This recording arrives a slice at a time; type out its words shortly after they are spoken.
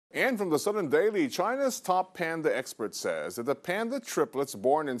And from the Southern Daily, China's top panda expert says that the panda triplets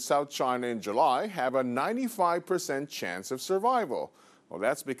born in South China in July have a 95% chance of survival. Well,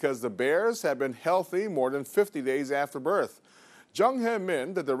 that's because the bears have been healthy more than 50 days after birth. Zheng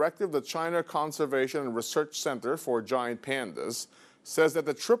He-min, the director of the China Conservation and Research Center for Giant Pandas, says that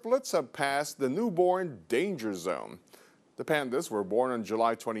the triplets have passed the newborn danger zone. The pandas were born on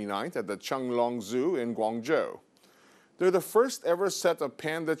July 29th at the Changlong Zoo in Guangzhou. They're the first ever set of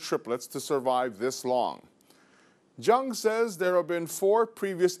panda triplets to survive this long. Zhang says there have been 4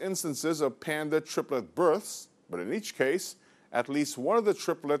 previous instances of panda triplet births, but in each case, at least one of the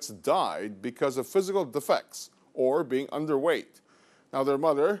triplets died because of physical defects or being underweight. Now, their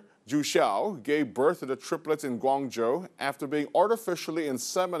mother, Zhu Xiao, gave birth to the triplets in Guangzhou after being artificially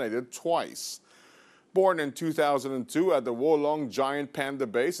inseminated twice. Born in 2002 at the Wolong Giant Panda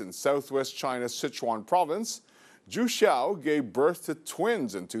Base in southwest China's Sichuan province, Zhu Xiao gave birth to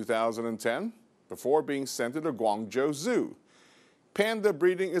twins in 2010 before being sent to the Guangzhou Zoo. Panda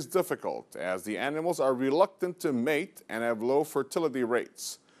breeding is difficult as the animals are reluctant to mate and have low fertility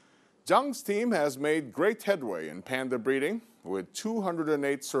rates. Zhang's team has made great headway in panda breeding, with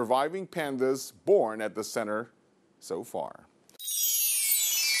 208 surviving pandas born at the center so far.